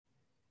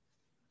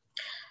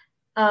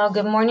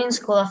Good morning,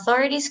 school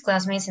authorities,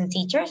 classmates, and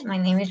teachers. My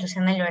name is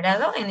Luciana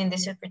Alvarado, and in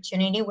this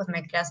opportunity with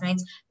my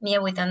classmates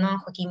Mia Huitano and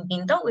Joaquin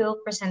Pinto, we will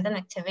present an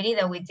activity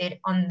that we did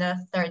on the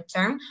third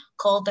term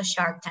called the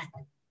Shark Tank.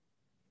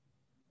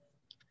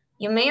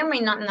 You may or may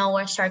not know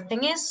what Shark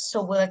Tank is,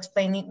 so we'll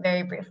explain it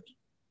very briefly.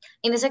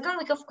 In the second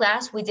week of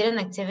class, we did an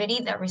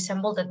activity that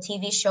resembled a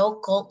TV show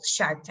called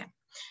Shark Tank,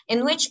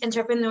 in which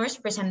entrepreneurs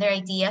present their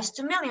ideas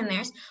to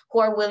millionaires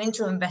who are willing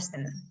to invest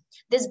in them.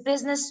 These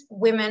business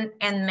women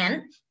and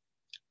men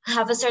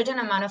have a certain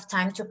amount of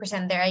time to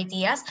present their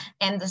ideas,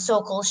 and the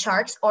so-called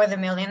sharks or the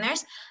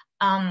millionaires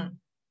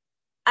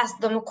ask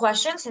them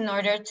questions in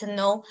order to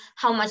know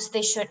how much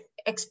they should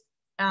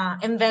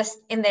invest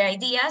in their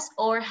ideas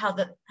or how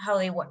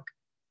they work.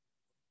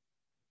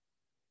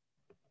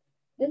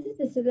 This is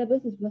the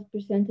syllabus that was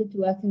presented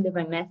to us in the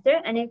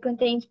bimester, and it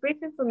contains brief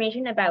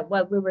information about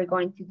what we were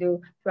going to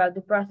do throughout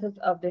the process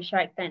of the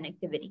Shark Tank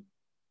activity.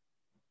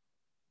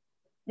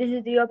 This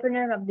is the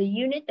opener of the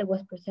unit that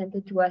was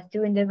presented to us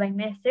during the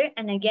bimester,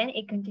 and again,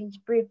 it contains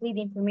briefly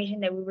the information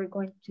that we were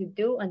going to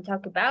do and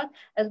talk about,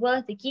 as well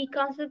as the key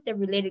concept, the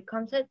related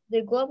concept,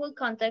 the global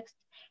context,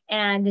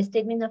 and the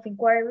statement of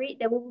inquiry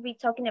that we will be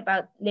talking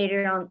about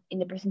later on in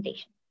the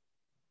presentation.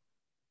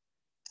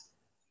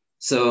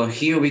 So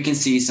here we can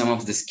see some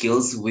of the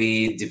skills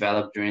we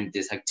developed during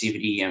this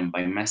activity and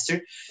bimester.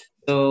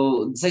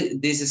 So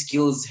these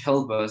skills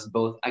help us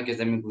both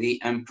academically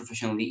and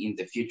professionally in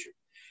the future.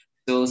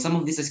 So some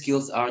of these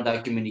skills are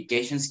the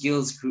communication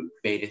skills,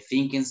 creative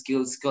thinking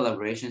skills,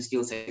 collaboration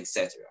skills,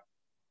 etc.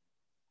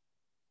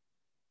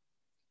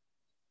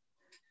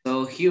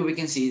 So here we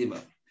can see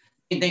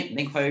the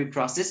inquiry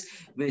process,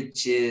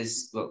 which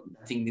is, well,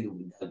 I think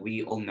that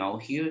we all know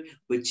here,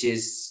 which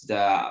is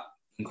the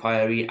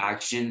inquiry,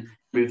 action,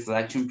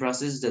 reflection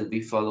process that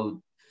we follow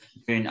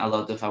during a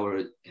lot of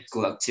our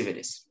school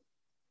activities.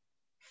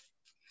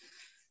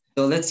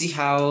 So let's see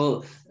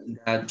how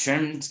the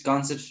term's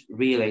concepts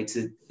relate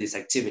to this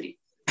activity.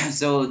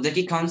 So the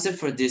key concept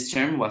for this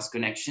term was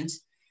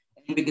connections.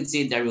 And we could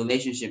see the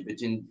relationship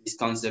between this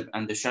concept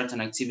and the Shark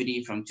Tank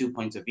activity from 2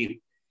 points of view.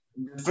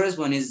 The first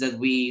one is that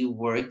we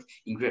worked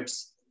in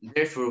groups.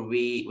 Therefore,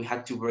 we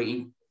had to work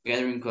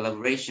together in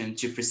collaboration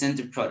to present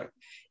the product.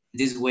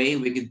 This way,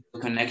 we could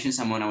build connections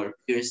among our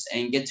peers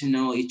and get to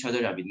know each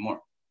other a bit more.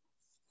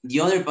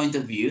 The other point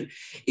of view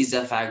is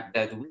the fact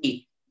that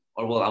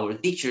our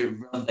teacher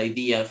brought the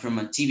idea from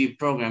a TV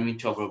program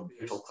into our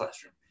virtual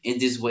classroom. In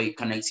this way,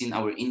 connecting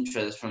our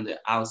interests from the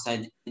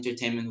outside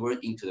entertainment world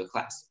into the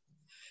class.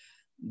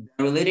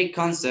 The related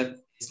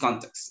concept is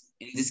context.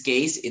 In this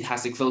case, it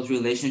has a close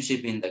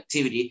relationship in the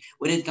activity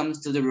when it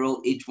comes to the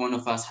role each one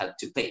of us had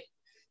to play.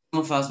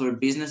 Some of us were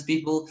business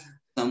people,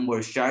 some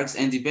were sharks,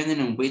 and depending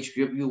on which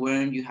group you were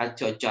in, you had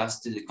to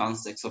adjust to the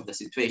context of the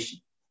situation.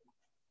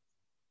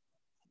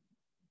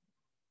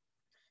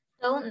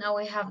 So now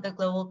we have the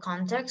global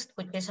context,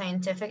 which is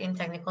scientific and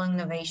technical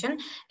innovation.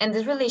 And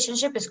this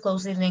relationship is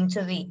closely linked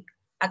to the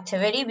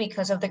activity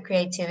because of the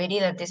creativity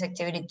that this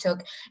activity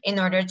took in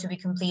order to be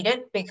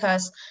completed,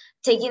 because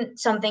taking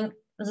something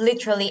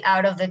literally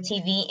out of the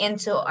TV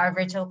into our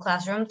virtual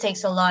classroom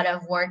takes a lot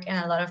of work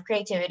and a lot of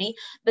creativity,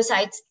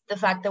 besides the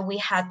fact that we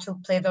had to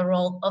play the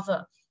role of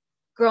a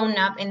grown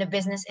up in the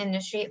business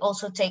industry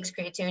also takes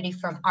creativity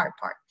from our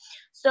part.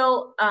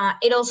 So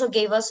it also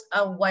gave us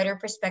a wider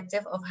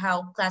perspective of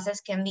how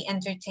classes can be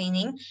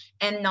entertaining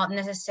and not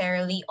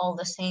necessarily all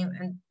the same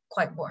and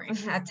quite boring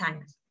at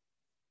times.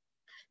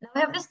 Now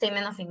we have the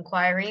statement of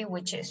inquiry,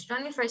 which is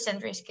 21st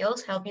century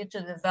skills help you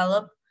to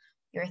develop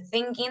your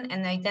thinking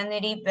and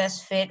identity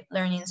best fit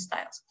learning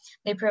styles.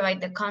 They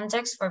provide the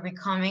context for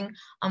becoming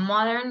a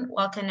modern,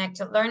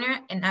 well-connected learner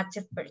and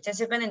active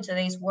participant in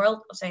today's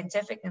world of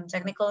scientific and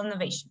technical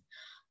innovation.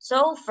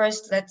 So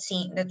first, let's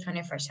see the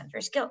 21st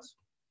century skills.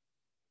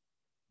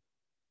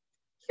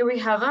 Here we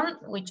have them,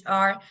 which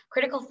are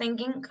critical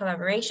thinking,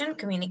 collaboration,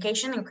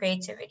 communication, and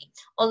creativity,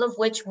 all of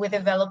which we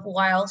developed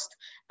whilst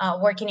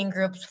working in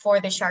groups for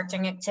the Shark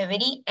Tank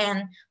activity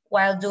and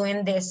while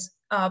doing this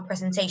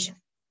presentation.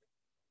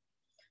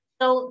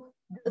 So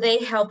do they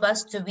help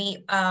us to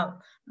be a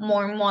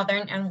more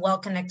modern and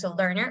well-connected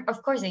learner?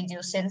 Of course they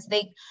do, since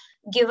they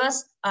give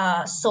us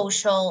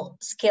social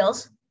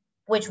skills,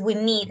 which we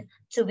need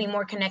to be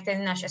more connected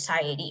in our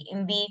society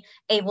and be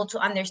able to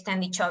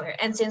understand each other.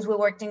 And since we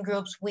worked in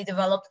groups, we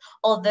developed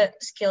all the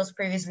skills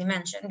previously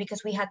mentioned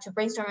because we had to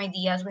brainstorm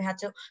ideas, we had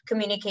to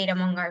communicate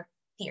among our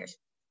peers.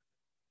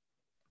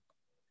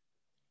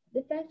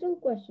 The factual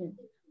question,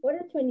 what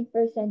are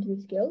 21st century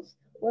skills?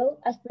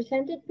 Well, as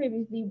presented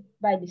previously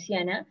by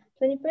Luciana,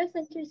 21st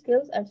century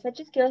skills are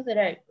such skills that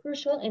are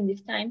crucial in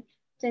this time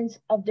since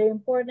of their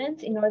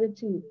importance in order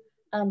to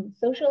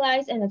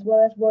socialize and as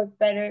well as work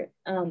better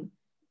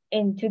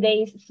in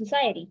today's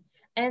society.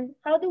 And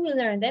how do we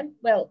learn them?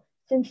 Well,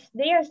 since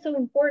they are so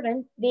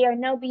important, they are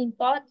now being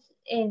taught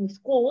in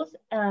schools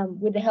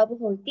with the help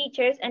of our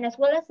teachers, and as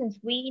well as since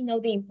we know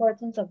the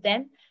importance of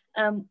them,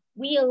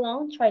 we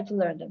alone try to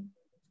learn them.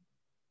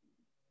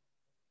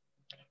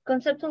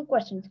 Conceptual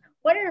questions.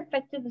 What are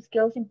effective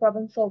skills in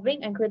problem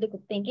solving and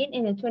critical thinking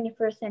in the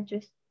 21st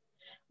century?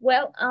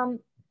 Well,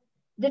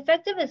 the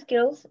effective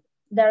skills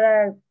that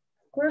are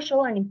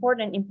crucial and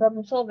important in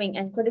problem solving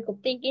and critical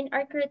thinking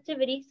are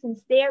creativity,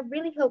 since they are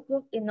really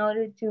helpful in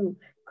order to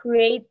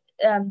create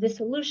the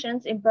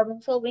solutions in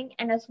problem solving,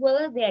 and as well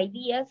as the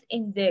ideas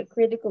in the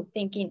critical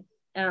thinking.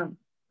 Yeah.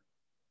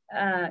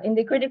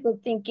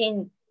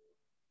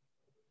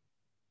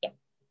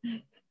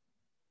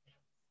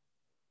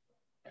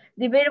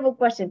 Debatable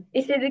question.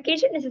 Is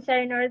education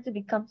necessary in order to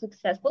become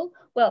successful?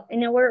 Well,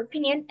 in our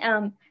opinion,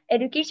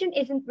 education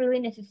isn't really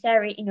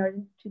necessary in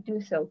order to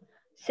do so,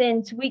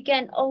 since we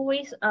can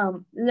always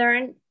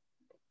learn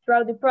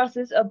throughout the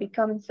process of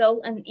becoming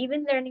so, and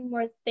even learning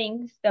more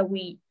things that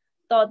we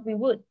thought we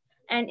would.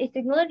 And is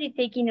technology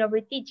taking over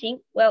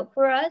teaching? Well,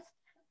 for us,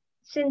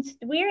 since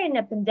we're in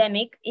a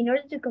pandemic, in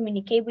order to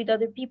communicate with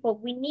other people,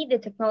 we need the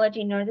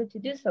technology in order to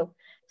do so.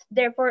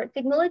 Therefore,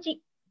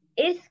 technology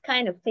is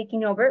kind of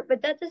taking over,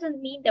 but that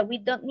doesn't mean that we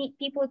don't need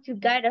people to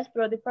guide us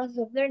through the process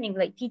of learning,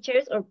 like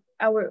teachers or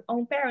our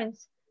own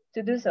parents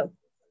to do so.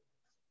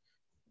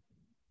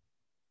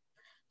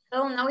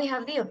 So now we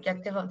have the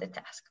objective of the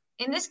task.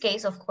 In this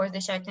case, of course, the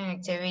Shark Tank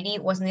activity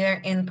was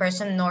neither in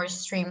person nor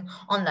streamed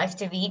on live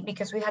TV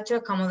because we had to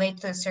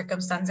accommodate the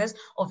circumstances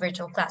of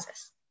virtual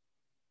classes.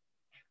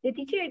 The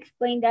teacher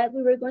explained that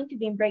we were going to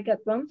be in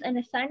breakout rooms and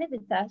assigned the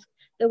task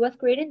that was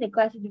creating the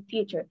class of the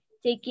future,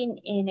 taking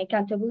in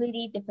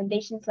accountability the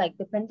foundations like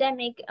the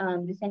pandemic,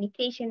 the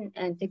sanitation,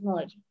 and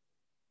technology.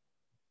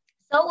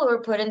 So we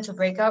were put into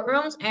breakout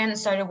rooms and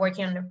started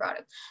working on the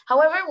product.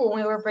 However, when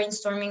we were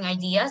brainstorming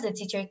ideas, the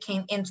teacher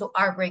came into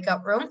our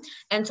breakout room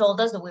and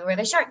told us that we were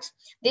the sharks.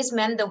 This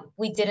meant that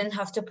we didn't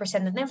have to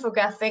present an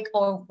infographic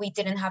or we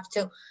didn't have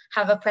to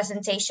have a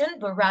presentation,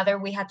 but rather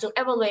we had to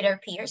evaluate our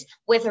peers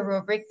with a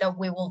rubric that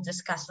we will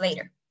discuss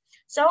later.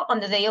 So on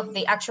the day of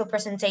the actual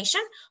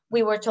presentation,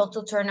 we were told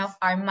to turn off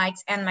our mics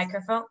and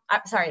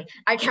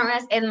our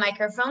cameras and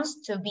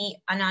microphones to be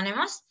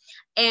anonymous.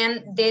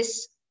 And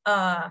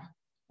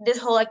this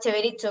whole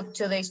activity took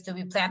 2 days to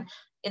be planned.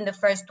 In the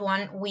first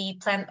one, we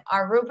planned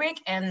our rubric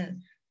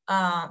and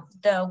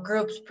the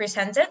groups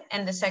presented.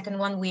 And the second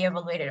one, we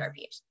evaluated our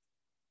peers.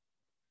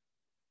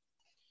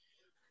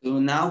 So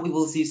now we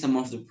will see some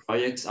of the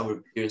projects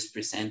our peers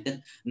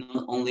presented,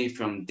 not only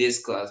from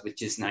this class,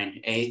 which is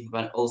 9A,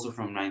 but also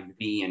from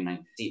 9B and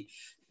 9C.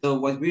 So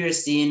what we are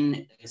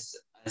seeing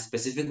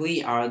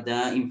specifically are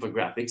the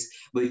infographics,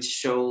 which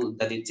show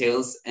the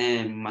details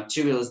and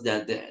materials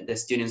that the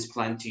students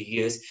plan to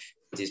use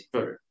for this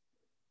product.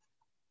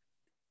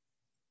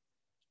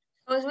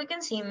 So as we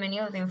can see, many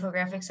of the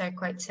infographics are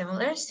quite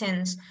similar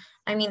since,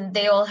 I mean,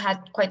 they all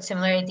had quite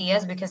similar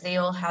ideas because they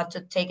all had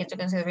to take into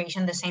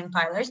consideration the same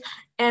pillars,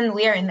 and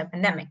we are in the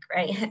pandemic,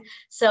 right?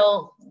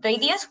 So the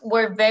ideas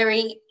were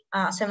very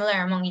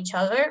similar among each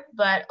other,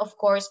 but of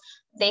course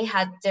they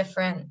had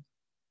different,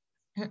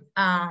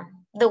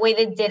 the way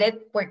they did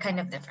it were kind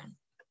of different.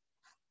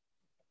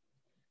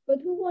 But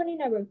who won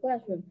in our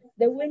classroom?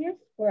 The winners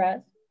for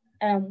us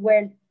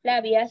were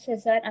Flavia,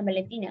 Cesar, and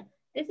Valentina.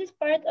 This is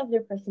part of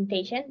their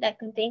presentation that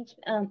contains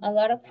a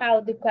lot of how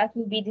the class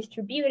will be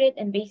distributed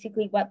and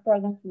basically what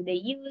programs will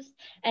they use.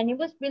 And it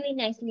was really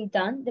nicely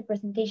done. The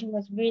presentation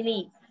was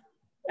really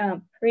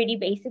pretty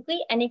basically,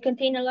 and it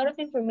contained a lot of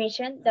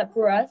information that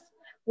for us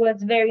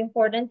was very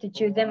important to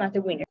choose them as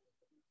the winner.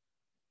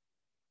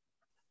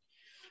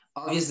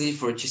 Obviously,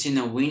 for choosing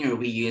a winner,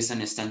 we use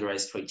a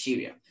standardized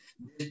criteria.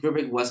 This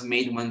rubric was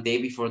made 1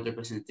 day before the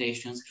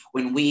presentations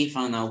when we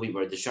found out we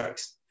were the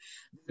sharks.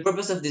 The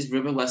purpose of this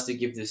rubric was to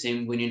give the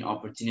same winning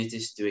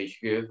opportunities to each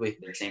group with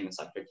the same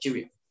exact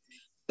criteria.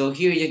 So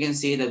here you can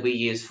see that we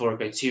used 4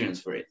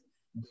 criterions for it.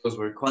 Those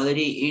were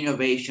quality,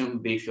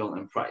 innovation, visual,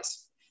 and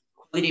price.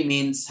 Quality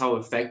means how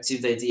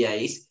effective the idea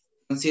is,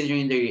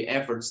 considering their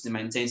efforts to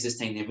maintain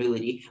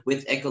sustainability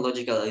with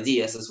ecological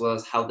ideas, as well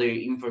as how their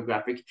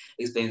infographic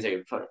explains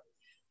their product.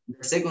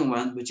 The second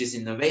one, which is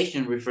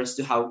innovation, refers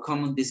to how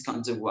common this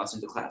concept was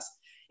in the class,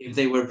 if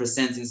they were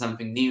presenting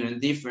something new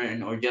and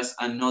different or just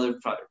another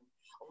product.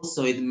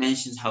 Also, it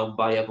mentions how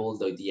viable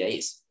the idea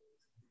is.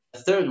 The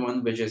third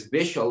one, which is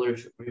visual,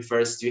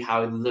 refers to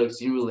how it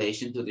looks in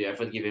relation to the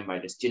effort given by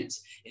the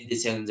students in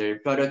detailing their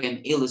product and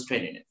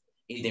illustrating it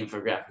in the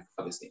infographic,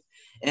 obviously.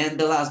 And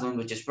the last one,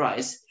 which is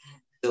price.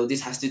 So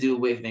this has to do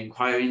with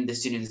inquiring the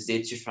students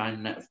did to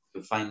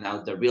find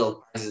out the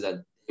real prices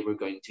that they were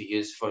going to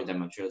use for the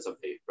materials of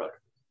their product.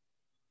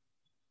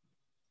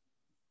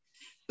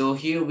 So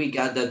here we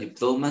got the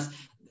diplomas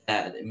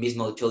that Ms.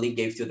 Molcholi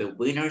gave to the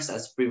winners,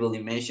 as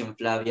previously mentioned,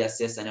 Flavia,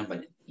 Cesar, and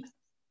Valentina.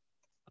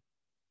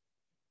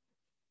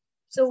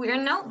 So we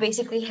are now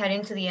basically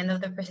heading to the end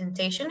of the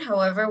presentation.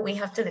 However, we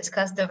have to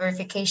discuss the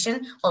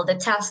verification of the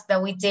task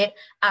that we did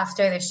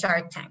after the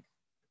Shark Tank.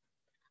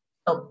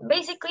 So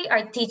basically,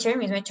 our teacher,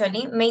 Ms.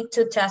 Molcholi, made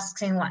 2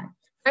 tasks in one.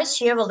 First,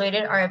 she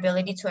evaluated our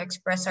ability to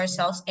express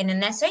ourselves in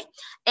an essay,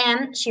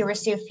 and she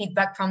received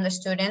feedback from the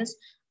students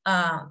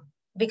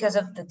because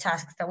of the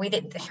tasks that we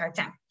did, the Shark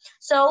Tank.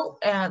 So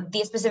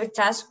the specific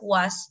task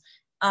was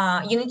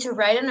you need to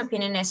write an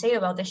opinion essay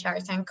about the Shark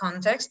Tank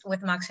context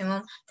with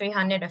maximum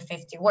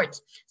 350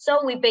 words.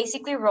 So we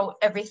basically wrote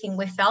everything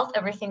we felt,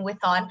 everything we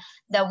thought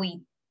that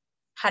we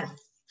had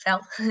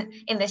felt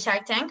in the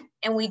Shark Tank,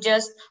 and we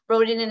just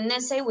wrote it in an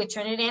essay, we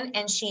turned it in,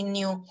 and she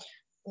knew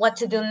what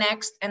to do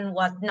next and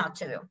what not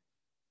to do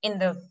in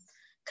the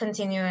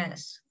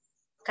continuous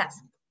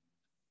cast.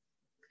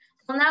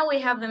 So now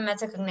we have the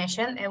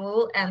metacognition, and we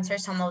will answer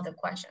some of the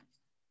questions.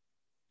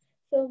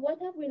 So what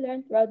have we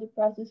learned throughout the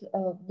process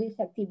of this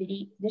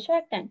activity, the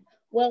Shark Tank?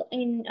 Well,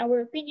 in our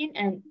opinion,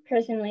 and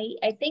personally,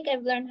 I think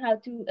I've learned how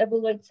to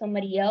evaluate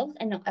somebody else,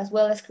 and as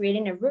well as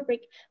creating a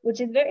rubric, which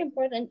is very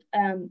important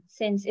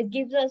since it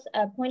gives us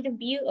a point of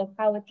view of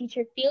how a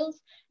teacher feels,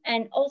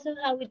 and also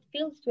how it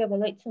feels to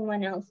evaluate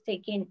someone else,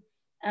 taking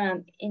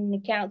in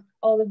account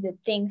all of the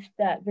things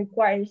that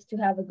requires to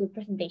have a good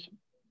presentation.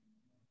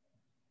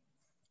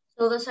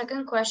 So the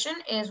second question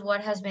is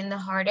what has been the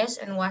hardest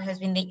and what has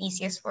been the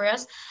easiest for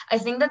us? I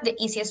think that the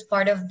easiest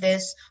part of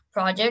this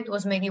project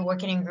was maybe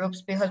working in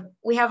groups because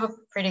we have a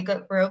pretty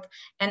good group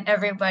and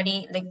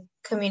everybody like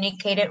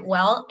communicated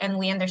well and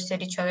we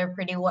understood each other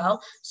pretty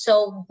well.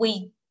 So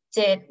we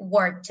did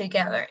work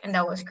together and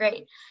that was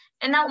great.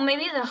 And now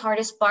maybe the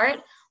hardest part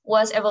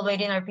was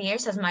evaluating our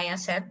peers, as Maya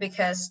said,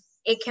 because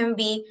it can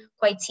be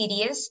quite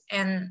tedious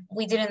and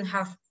we didn't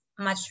have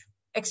much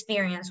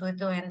experience with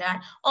doing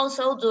that.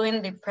 Also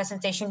doing the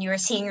presentation you are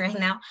seeing right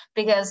now,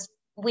 because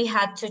we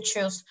had to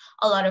choose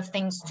a lot of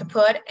things to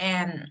put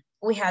and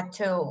we had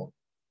to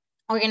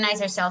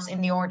organize ourselves in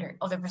the order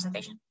of the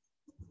presentation.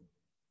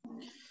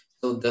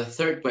 So the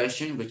third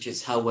question, which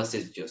is how was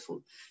it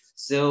useful?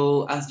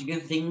 So as you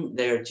can think,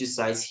 there are two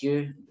sides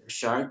here, the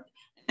shark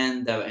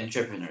and the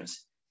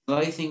entrepreneurs. So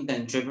I think the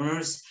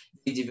entrepreneurs,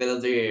 they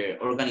develop their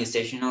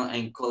organizational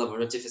and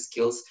collaborative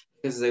skills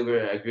because they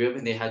were a group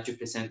and they had to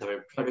present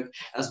their product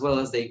as well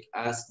as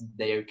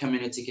their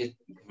communicative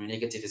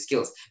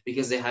skills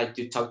because they had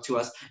to talk to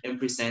us and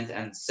present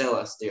and sell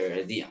us their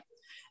idea.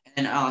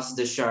 And as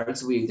the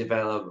sharks, we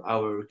develop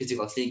our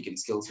critical thinking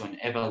skills when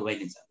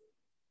evaluating them.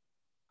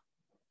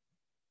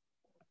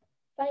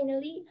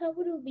 Finally, how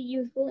would it be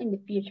useful in the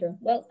future?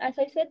 Well, as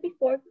I said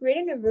before,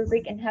 creating a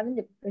rubric and having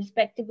the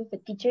perspective of a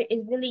teacher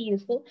is really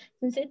useful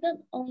since it not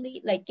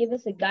only like give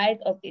us a guide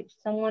of if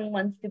someone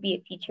wants to be a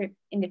teacher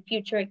in the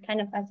future, it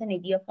kind of has an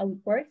idea of how it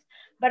works,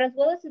 but as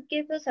well as it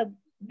gives us a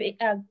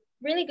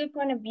really good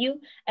point of view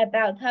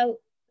about how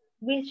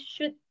we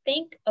should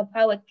think of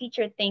how a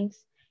teacher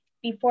thinks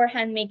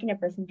beforehand making a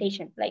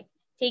presentation, like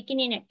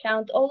taking in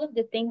account all of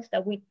the things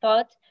that we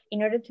thought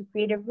in order to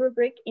create a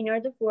rubric, in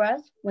order for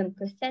us, when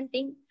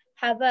presenting,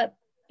 have a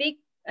big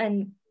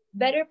and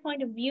better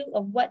point of view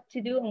of what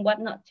to do and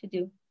what not to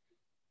do.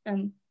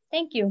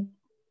 Thank you.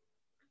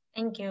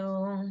 Thank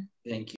you. Thank you.